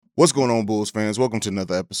What's going on, Bulls fans? Welcome to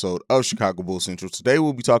another episode of Chicago Bulls Central. Today,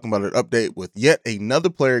 we'll be talking about an update with yet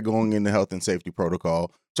another player going into health and safety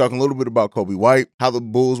protocol. Talking a little bit about Coby White, how the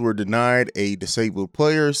Bulls were denied a disabled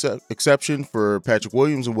player exception for Patrick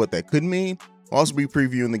Williams and what that could mean. I'll also be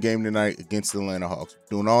previewing the game tonight against the Atlanta Hawks.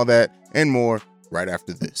 Doing all that and more right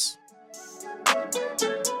after this.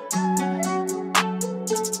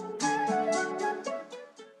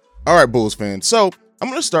 All right, Bulls fans. So I'm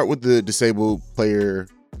going to start with the disabled player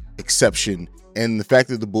exception and the fact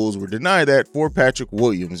that the Bulls were denied that for Patrick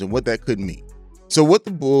Williams and what that could mean. So what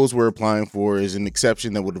the Bulls were applying for is an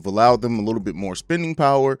exception that would have allowed them a little bit more spending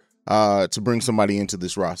power to bring somebody into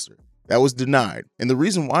this roster. That was denied. And the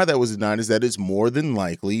reason why that was denied is that it's more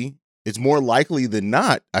likely than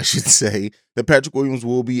not, I should say, that Patrick Williams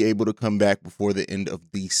will be able to come back before the end of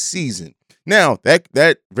the season. Now,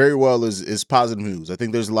 that very well is positive news. I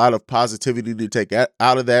think there's a lot of positivity to take out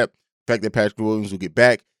of that. The fact that Patrick Williams will get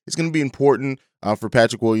back. It's going to be important for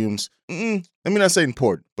Patrick Williams. Let me not say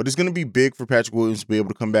important, but it's going to be big for Patrick Williams to be able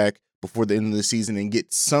to come back before the end of the season and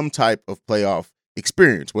get some type of playoff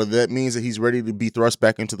experience, whether that means that he's ready to be thrust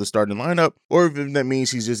back into the starting lineup or if that means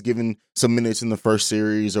he's just given some minutes in the first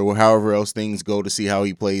series or however else things go to see how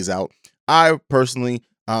he plays out. I personally,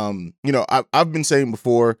 I've been saying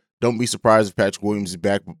before, don't be surprised if Patrick Williams is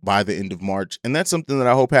back by the end of March. And that's something that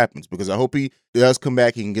I hope happens because I hope he does come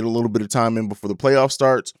back. He can get a little bit of time in before the playoff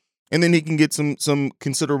starts. And then he can get some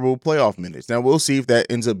considerable playoff minutes. Now, we'll see if that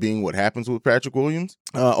ends up being what happens with Patrick Williams.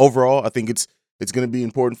 Overall, I think it's going to be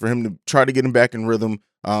important for him to try to get him back in rhythm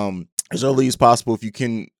as early as possible. If you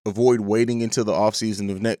can avoid waiting until the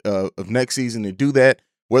offseason of next season to do that,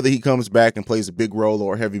 whether he comes back and plays a big role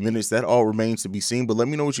or heavy minutes, that all remains to be seen. But let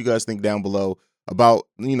me know what you guys think down below about,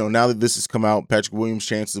 now that this has come out, Patrick Williams'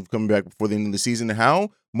 chances of coming back before the end of the season. How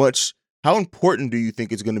important do you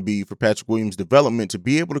think it's going to be for Patrick Williams' development to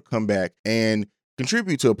be able to come back and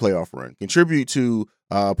contribute to a playoff run, contribute to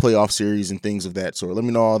playoff series and things of that sort? Let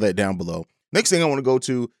me know all that down below. Next thing I want to go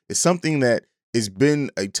to is something that has been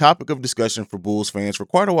a topic of discussion for Bulls fans for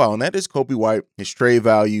quite a while, and that is Coby White, his trade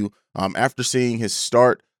value. After seeing his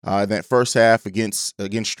start in that first half against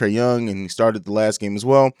Trae Young, and he started the last game as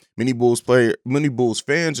well, many Bulls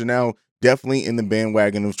fans are now definitely in the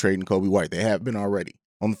bandwagon of trading Coby White. They have been already.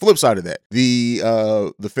 On the flip side of that,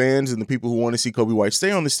 the fans and the people who want to see Coby White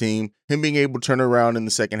stay on this team, him being able to turn around in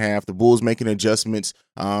the second half, the Bulls making adjustments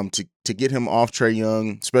to get him off Trae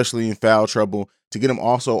Young, especially in foul trouble, to get him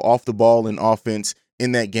also off the ball in offense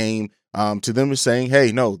in that game. To them is saying,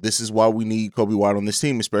 hey, no, this is why we need Coby White on this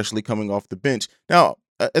team, especially coming off the bench. Now,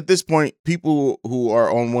 at this point, people who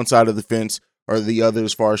are on one side of the fence or the other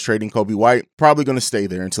as far as trading Coby White, probably going to stay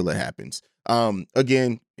there until it happens.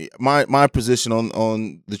 Again, my position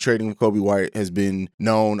on the trading of Coby White has been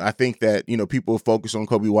known. I think that, people focus on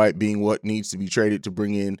Coby White being what needs to be traded to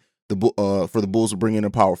bring in for the Bulls to bring in a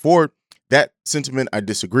power forward. That sentiment I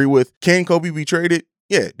disagree with. Can Coby be traded?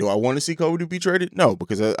 Yeah. Do I want to see Coby to be traded? No,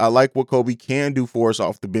 because I like what Coby can do for us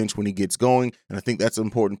off the bench when he gets going. And I think that's an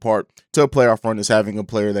important part to a playoff run is having a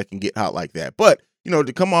player that can get hot like that. But,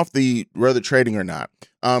 to come off the whether trading or not,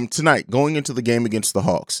 tonight, going into the game against the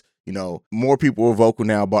Hawks, more people are vocal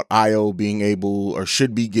now about Ayo being able or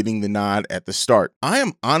should be getting the nod at the start. I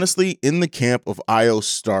am honestly in the camp of Ayo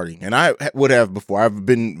starting, and I would have before. I've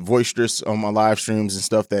been boisterous on my live streams and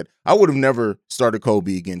stuff that I would have never started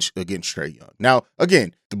Coby against Trae Young. Now,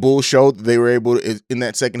 again, the Bulls showed that they were able to, in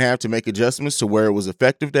that second half, to make adjustments to where it was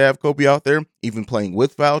effective to have Coby out there, even playing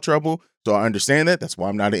with foul trouble. So I understand that. That's why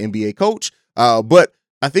I'm not an NBA coach. But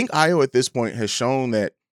I think Ayo at this point has shown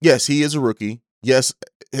that, yes, he is a rookie. Yes,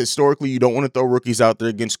 historically, you don't want to throw rookies out there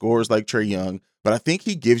against scorers like Trae Young, but I think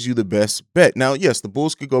he gives you the best bet. Now, yes, the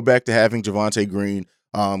Bulls could go back to having Javonte Green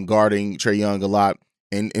guarding Trae Young a lot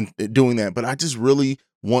and doing that, but I just really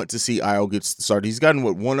want to see Ayo get the start. He's gotten,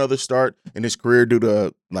 one other start in his career due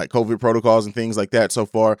to like COVID protocols and things like that so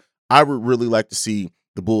far. I would really like to see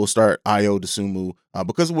the Bulls start Ayo Dosunmu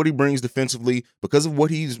because of what he brings defensively, because of what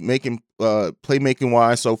he's making playmaking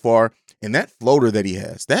wise so far. And that floater that he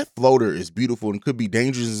has, that floater is beautiful and could be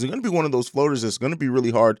dangerous. It's going to be one of those floaters that's going to be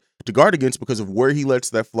really hard to guard against because of where he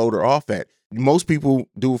lets that floater off at. Most people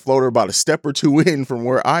do a floater about a step or two in from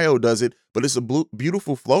where Ayo does it, but it's a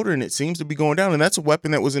beautiful floater and it seems to be going down. And that's a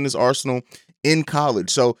weapon that was in his arsenal in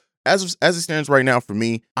college. So as it stands right now for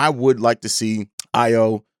me, I would like to see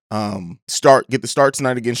Ayo get the start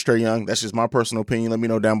tonight against Trae Young. That's just my personal opinion. Let me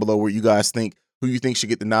know down below what you guys think. Who you think should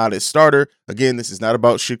get the nod as starter. Again, this is not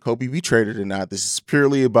about should Coby be traded or not. This is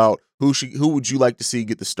purely about who would you like to see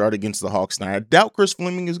get the start against the Hawks tonight. I doubt Chris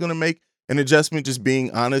Fleming is going to make an adjustment, just being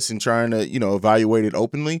honest and trying to, evaluate it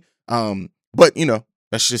openly. But,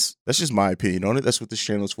 that's just my opinion on it. That's what this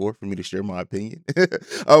channel is for me to share my opinion.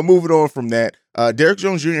 Moving on from that, Derrick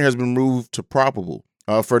Jones Jr. has been moved to probable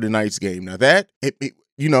for tonight's game. Now that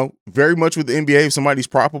very much with the NBA, if somebody's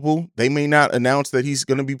probable, they may not announce that he's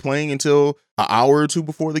going to be playing until an hour or two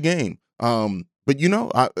before the game. But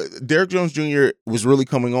Derrick Jones Jr. was really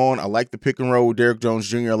coming on. I like the pick and roll with Derrick Jones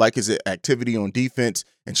Jr. I like his activity on defense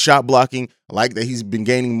and shot blocking. I like that he's been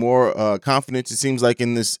gaining more confidence, it seems like,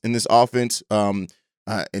 in this offense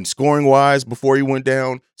and scoring wise before he went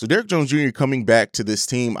down. So Derrick Jones Jr. coming back to this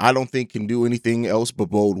team, I don't think can do anything else but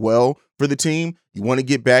bode well for the team. You want to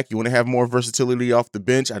get back. You want to have more versatility off the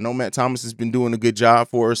bench. I know Matt Thomas has been doing a good job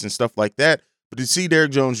for us and stuff like that. But to see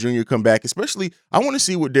Derrick Jones Jr. come back, especially, I want to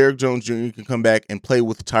see what Derrick Jones Jr. can come back and play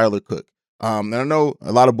with Tyler Cook. And I know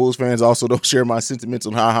a lot of Bulls fans also don't share my sentiments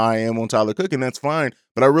on how high I am on Tyler Cook, and that's fine.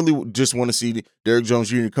 But I really just want to see Derrick Jones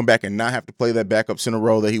Jr. come back and not have to play that backup center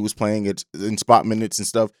role that he was playing in spot minutes and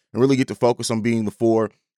stuff, and really get to focus on being the four.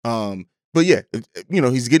 But yeah,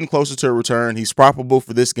 he's getting closer to a return. He's probable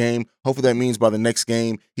for this game. Hopefully that means by the next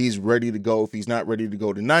game he's ready to go. If he's not ready to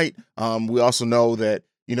go tonight, we also know that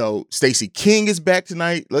Stacey King is back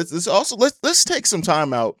tonight. Let's take some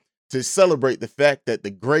time out to celebrate the fact that the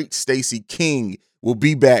great Stacey King will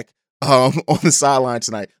be back on the sideline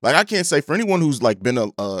tonight. Like, I can't say for anyone who's like been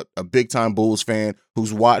a big time Bulls fan,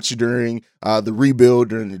 who's watched during the rebuild,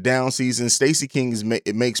 during the down season, Stacey King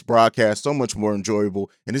it makes broadcast so much more enjoyable,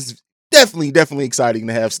 and it's definitely exciting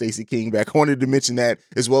to have Stacey King back. I wanted to mention that,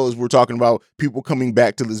 as well as we're talking about people coming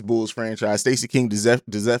back to this Bulls franchise. Stacey King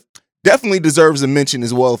definitely deserves a mention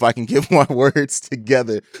as well, if I can get my words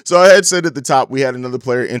together. So I had said at the top, we had another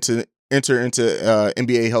player enter into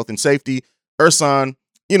NBA health and safety. Ersan,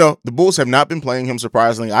 the Bulls have not been playing him,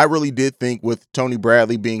 surprisingly. I really did think with Tony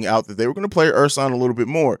Bradley being out that they were going to play Ersan a little bit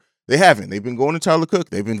more. They haven't. They've been going to Tyler Cook.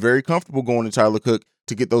 They've been very comfortable going to Tyler Cook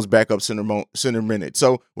to get those backup center minutes.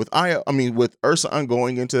 So with Ersan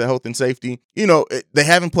going into the health and safety, they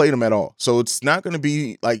haven't played him at all. So it's not going to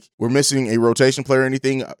be like we're missing a rotation player or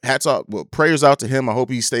anything. Hats off, prayers out to him. I hope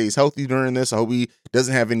he stays healthy during this. I hope he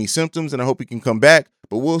doesn't have any symptoms, and I hope he can come back.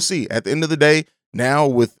 But we'll see. At the end of the day, now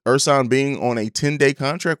with Ersan being on a 10-day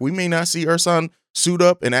contract, we may not see Ersan suit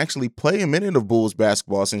up and actually play a minute of Bulls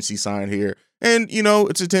basketball since he signed here. And,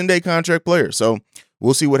 it's a 10-day contract player. So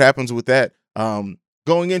we'll see what happens with that.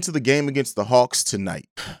 Going into the game against the Hawks tonight,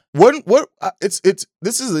 this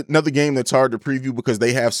is another game that's hard to preview because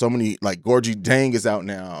they have so many, like Gorgui Dieng is out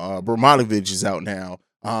now, Bogdanovic is out now.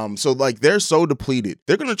 So like they're so depleted.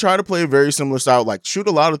 They're going to try to play a very similar style, like shoot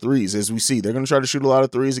a lot of threes, as we see. They're going to try to shoot a lot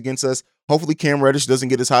of threes against us. Hopefully Cam Reddish doesn't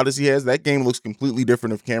get as hot as he has. That game looks completely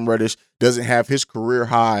different if Cam Reddish doesn't have his career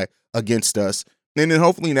high against us. And then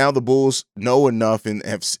hopefully now the Bulls know enough and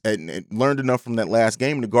have learned enough from that last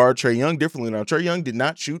game to guard Trae Young differently. Now, Trae Young did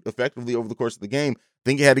not shoot effectively over the course of the game. I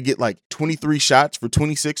think he had to get like 23 shots for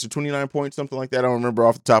 26 or 29 points, something like that. I don't remember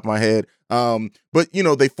off the top of my head. But,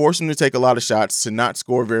 they forced him to take a lot of shots to not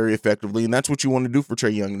score very effectively. And that's what you want to do for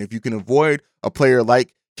Trae Young. And if you can avoid a player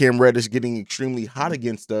like Cam Reddish getting extremely hot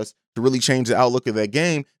against us to really change the outlook of that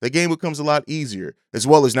game becomes a lot easier. As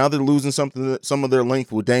well as now they're losing some of their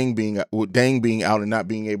length with Dieng being out and not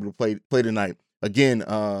being able to play tonight. Again,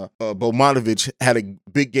 Bogdanovic had a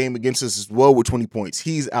big game against us as well with 20 points.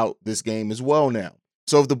 He's out this game as well now.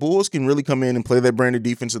 So if the Bulls can really come in and play that brand of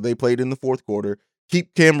defense that they played in the fourth quarter,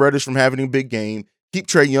 keep Cam Reddish from having a big game, keep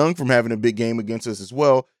Trae Young from having a big game against us as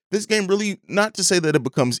well, this game really, not to say that it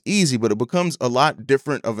becomes easy, but it becomes a lot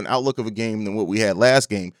different of an outlook of a game than what we had last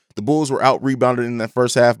game. The Bulls were out-rebounded in that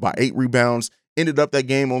first half by 8 rebounds, ended up that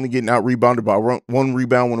game only getting out-rebounded by 1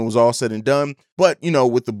 rebound when it was all said and done. But,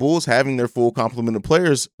 with the Bulls having their full complement of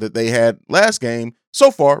players that they had last game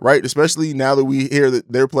so far, right, especially now that we hear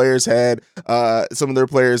that their players some of their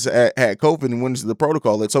players had COVID and went into the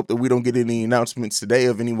protocol. Let's hope that we don't get any announcements today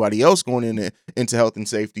of anybody else going into health and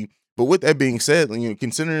safety. But with that being said,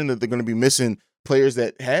 considering that they're going to be missing players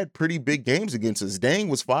that had pretty big games against us, Dieng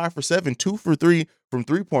was 5 for 7, 2 for 3 from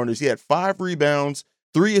three-pointers. He had 5 rebounds,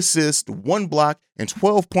 3 assists, 1 block, and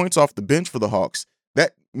 12 points off the bench for the Hawks.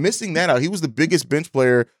 Missing that out, he was the biggest bench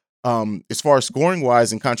player as far as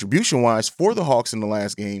scoring-wise and contribution-wise for the Hawks in the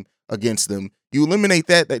last game against them. You eliminate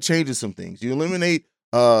that changes some things. You eliminate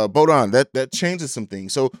Bodan, that changes some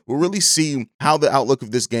things. So we'll really see how the outlook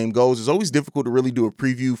of this game goes. It's always difficult to really do a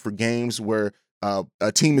preview for games where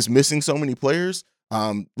a team is missing so many players.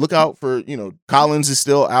 Look out for, Collins is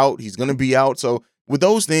still out. He's going to be out. So with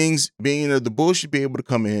those things being, the Bulls should be able to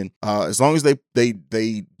come in as long as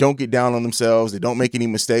they don't get down on themselves. They don't make any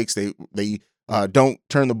mistakes. They don't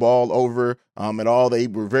turn the ball over at all. They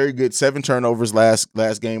were very good. 7 turnovers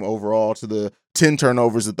last game overall to the 10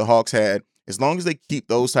 turnovers that the Hawks had, as long as they keep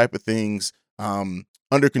those type of things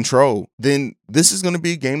under control, then this is going to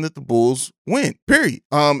be a game that the Bulls win, period.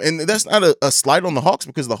 And that's not a slight on the Hawks,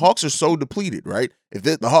 because the Hawks are so depleted, right? If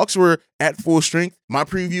the Hawks were at full strength, my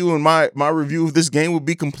preview and my review of this game would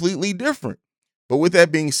be completely different. But with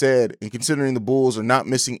that being said, and considering the Bulls are not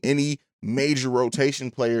missing any major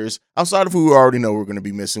rotation players outside of who we already know we're going to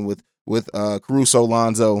be missing with Caruso,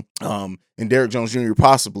 Lonzo, and Derrick Jones Jr.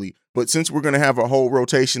 possibly. But since we're going to have a whole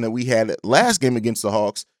rotation that we had last game against the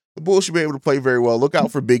Hawks, the Bulls should be able to play very well. Look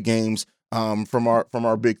out for big games from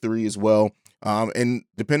our big three as well. And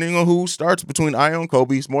depending on who starts between Ayo and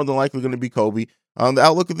Kobe, it's more than likely going to be Kobe. The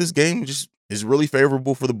outlook of this game just is really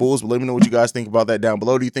favorable for the Bulls. But let me know what you guys think about that down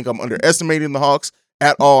below. Do you think I'm underestimating the Hawks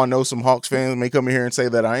at all? I know some Hawks fans may come in here and say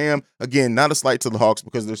that I am. Again, not a slight to the Hawks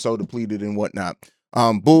because they're so depleted and whatnot.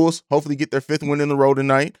 Bulls hopefully get their 5th win in a row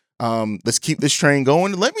tonight. Let's keep this train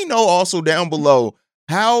going. Let me know also down below,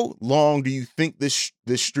 how long do you think this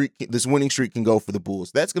winning streak can go for the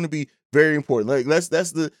Bulls? That's going to be very important. Like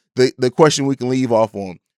that's the question we can leave off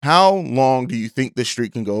on. How long do you think this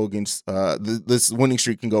streak can go against this winning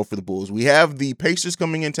streak can go for the Bulls? We have the Pacers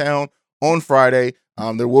coming in town on Friday.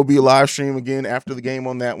 There will be a live stream again after the game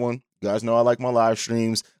on that one. You guys know I like my live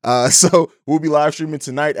streams. So we'll be live streaming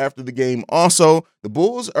tonight after the game. Also, the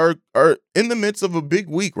Bulls are in the midst of a big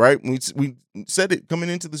week, right? We said it coming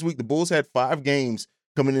into this week. The Bulls had 5 games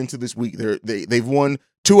coming into this week. They've won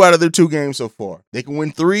 2 out of their 2 games so far. They can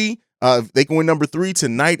win 3. They can win number 3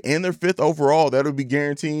 tonight and their 5th overall. That'll be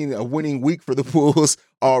guaranteeing a winning week for the Bulls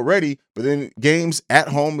already. But then games at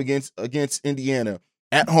home against Indiana,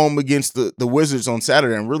 at home against the Wizards on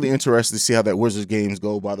Saturday. I'm really interested to see how that Wizards games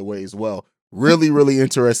go, by the way, as well. Really, really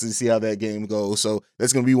interested to see how that game goes. So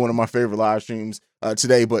that's going to be one of my favorite live streams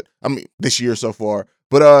today, but I mean this year so far.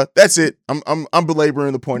 But that's it. I'm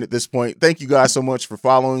belaboring the point at this point. Thank you guys so much for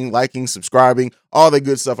following, liking, subscribing, all that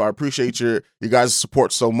good stuff. I appreciate your guys'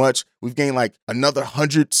 support so much. We've gained like another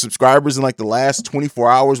 100 subscribers in like the last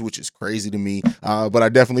 24 hours, which is crazy to me. But I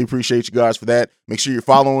definitely appreciate you guys for that. Make sure you're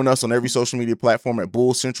following us on every social media platform at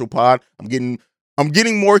Bulls Central Pod. I'm getting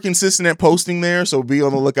more consistent at posting there, so be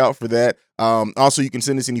on the lookout for that. Also, you can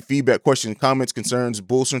send us any feedback, questions, comments, concerns,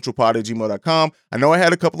 bullcentralpod@gmail.com. I know I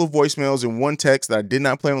had a couple of voicemails and one text that I did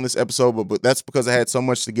not play on this episode, but that's because I had so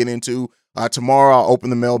much to get into. Tomorrow, I'll open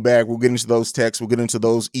the mailbag. We'll get into those texts. We'll get into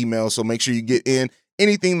those emails, so make sure you get in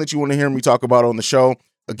anything that you want to hear me talk about on the show.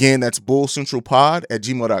 Again, that's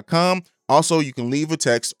bullcentralpod@gmail.com. Also, you can leave a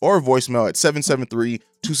text or a voicemail at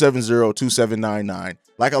 773-270-2799.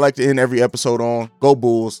 Like I like to end every episode on, go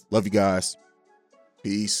Bulls. Love you guys.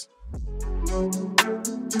 Peace.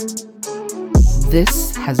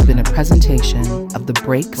 This has been a presentation of the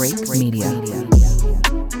Break Media.